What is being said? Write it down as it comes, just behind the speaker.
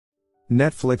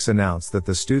Netflix announced that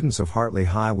the students of Hartley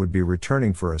High would be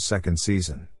returning for a second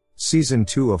season. Season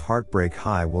 2 of Heartbreak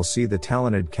High will see the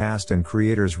talented cast and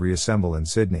creators reassemble in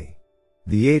Sydney.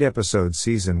 The 8-episode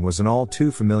season was an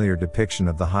all-too-familiar depiction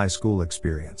of the high school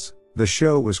experience. The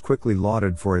show was quickly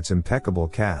lauded for its impeccable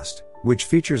cast, which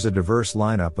features a diverse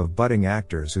lineup of budding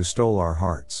actors who stole our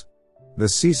hearts. The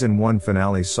Season 1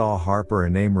 finale saw Harper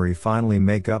and Amory finally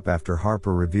make up after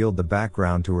Harper revealed the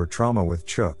background to her trauma with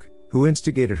Chuck, who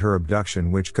instigated her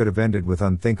abduction, which could have ended with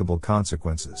unthinkable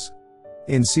consequences.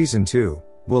 In Season 2,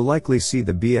 we'll likely see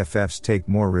the BFFs take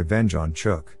more revenge on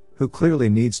Chuck, who clearly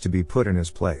needs to be put in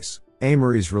his place.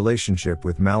 Amory's relationship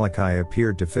with Malachi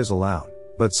appeared to fizzle out,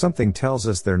 but something tells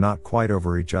us they're not quite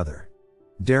over each other.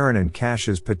 Darren and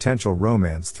Cash's potential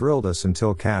romance thrilled us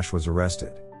until Cash was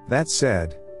arrested. That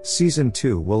said, Season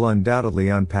 2 will undoubtedly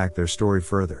unpack their story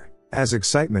further. As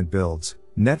excitement builds,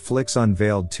 Netflix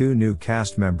unveiled 2 new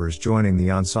cast members joining the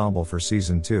ensemble for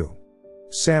Season 2.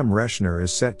 Sam Reshner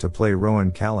is set to play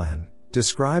Rowan Callahan,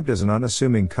 described as an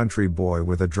unassuming country boy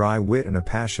with a dry wit and a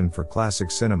passion for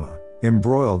classic cinema,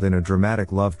 embroiled in a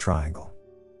dramatic love triangle.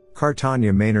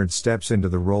 Cartania Maynard steps into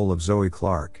the role of Zoe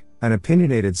Clark, an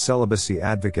opinionated celibacy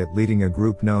advocate leading a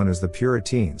group known as the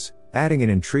Puritans, adding an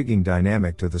intriguing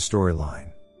dynamic to the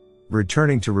storyline.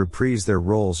 Returning to reprise their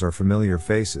roles are familiar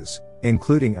faces,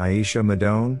 including Aisha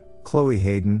Madone, Chloe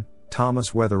Hayden,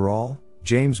 Thomas Weatherall,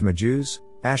 James Majuz,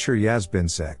 Asher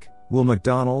Yazbinsek, Will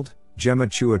McDonald, Gemma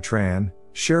Chua Tran,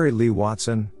 Sherry Lee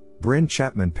Watson, Bryn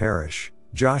Chapman Parrish,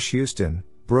 Josh Houston,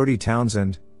 Brody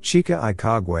Townsend, Chika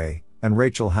Ikagwe, and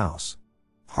Rachel House.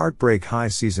 Heartbreak High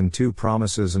Season 2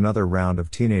 promises another round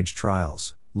of teenage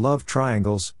trials, love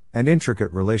triangles, and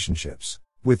intricate relationships.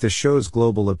 With the show's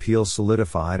global appeal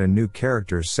solidified and new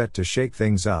characters set to shake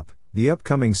things up, the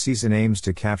upcoming season aims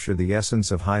to capture the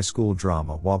essence of high school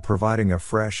drama while providing a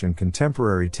fresh and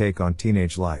contemporary take on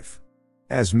teenage life.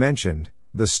 As mentioned,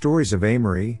 the stories of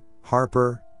Amory,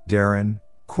 Harper, Darren,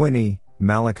 Quinny,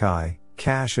 Malachi,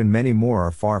 Cash and many more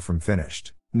are far from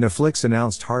finished. Netflix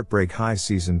announced Heartbreak High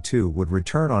Season 2 would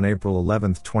return on April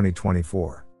 11,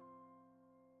 2024.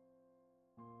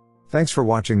 Thanks for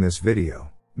watching this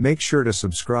video. Make sure to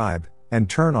subscribe and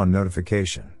turn on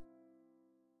notification.